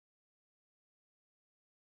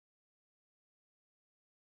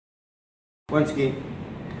Once again,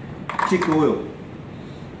 check the oil.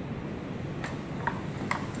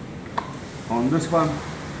 On this one,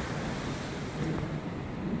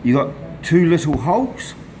 you got 2 little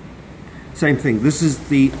holes. Same thing, this is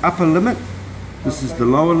the upper limit, this is the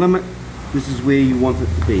lower limit, this is where you want it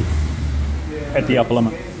to be. At the upper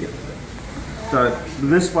limit? Yep. So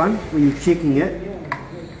this one, when you're checking it,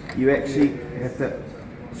 you actually have to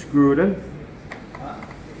screw it in,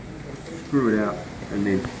 screw it out, and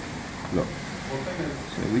then look.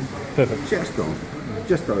 So we Perfect. just on,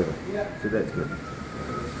 just over, so that's good.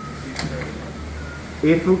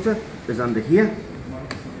 Air filter is under here.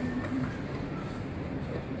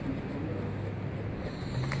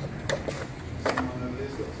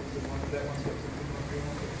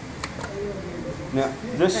 Now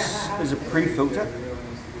this is a pre-filter.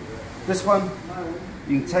 This one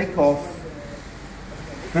you can take off.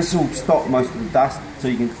 This will stop most of the dust, so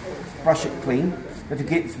you can brush it clean. If it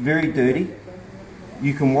gets very dirty,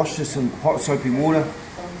 you can wash this in hot soapy water,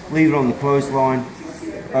 leave it on the clothesline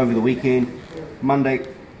over the weekend. Monday,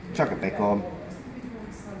 chuck it back on,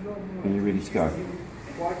 and you're ready to go.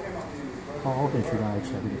 How often should I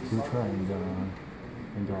check the filter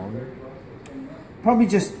and the oil? Probably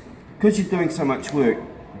just, because you're doing so much work,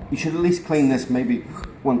 you should at least clean this maybe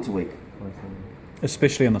once a week.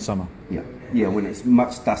 Especially in the summer. Yeah, when it's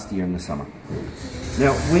much dustier in the summer.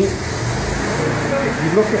 Now, if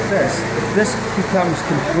you look at this, if this becomes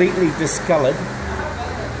completely discoloured,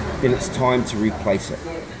 then it's time to replace it.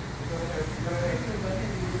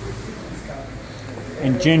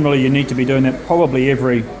 And generally you need to be doing that probably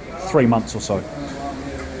every 3 months or so,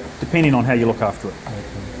 depending on how you look after it.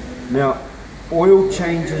 Now, oil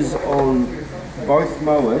changes on both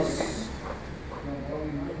mowers,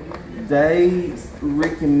 they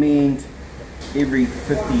recommend every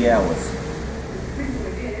 50 hours.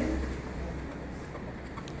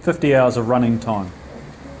 50 hours of running time,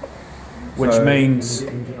 which So, means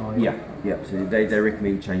Yeah, so they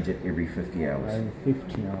recommend change it every 50 hours.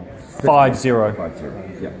 50 hours. 50.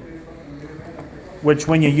 50, yeah. Which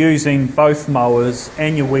when you're using both mowers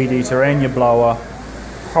and your weed eater and your blower,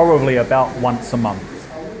 probably about once a month.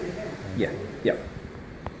 Yeah.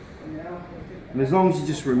 And as long as you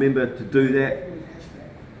just remember to do that,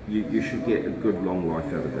 you should get a good long life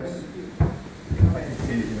out of this.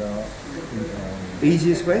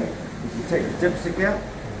 Easiest way is you take the dipstick out,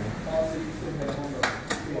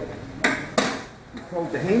 you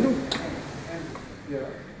fold the handle,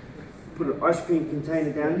 put an ice cream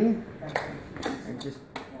container down there, and just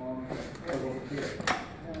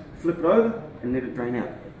flip it over and let it drain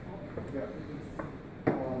out.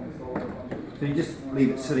 So you just leave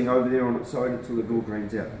it sitting over there on its side until it all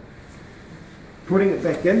drains out. Putting it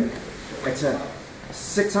back in, it's a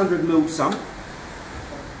 600ml sump.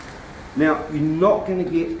 Now you're not going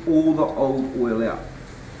to get all the old oil out.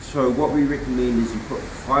 So what we recommend is you put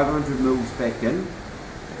 500ml back in,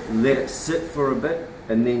 let it sit for a bit,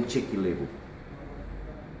 and then check your level.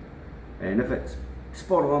 And if it's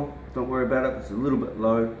spot on, don't worry about it. If it's a little bit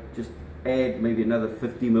low, just add maybe another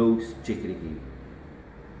 50ml, check it again.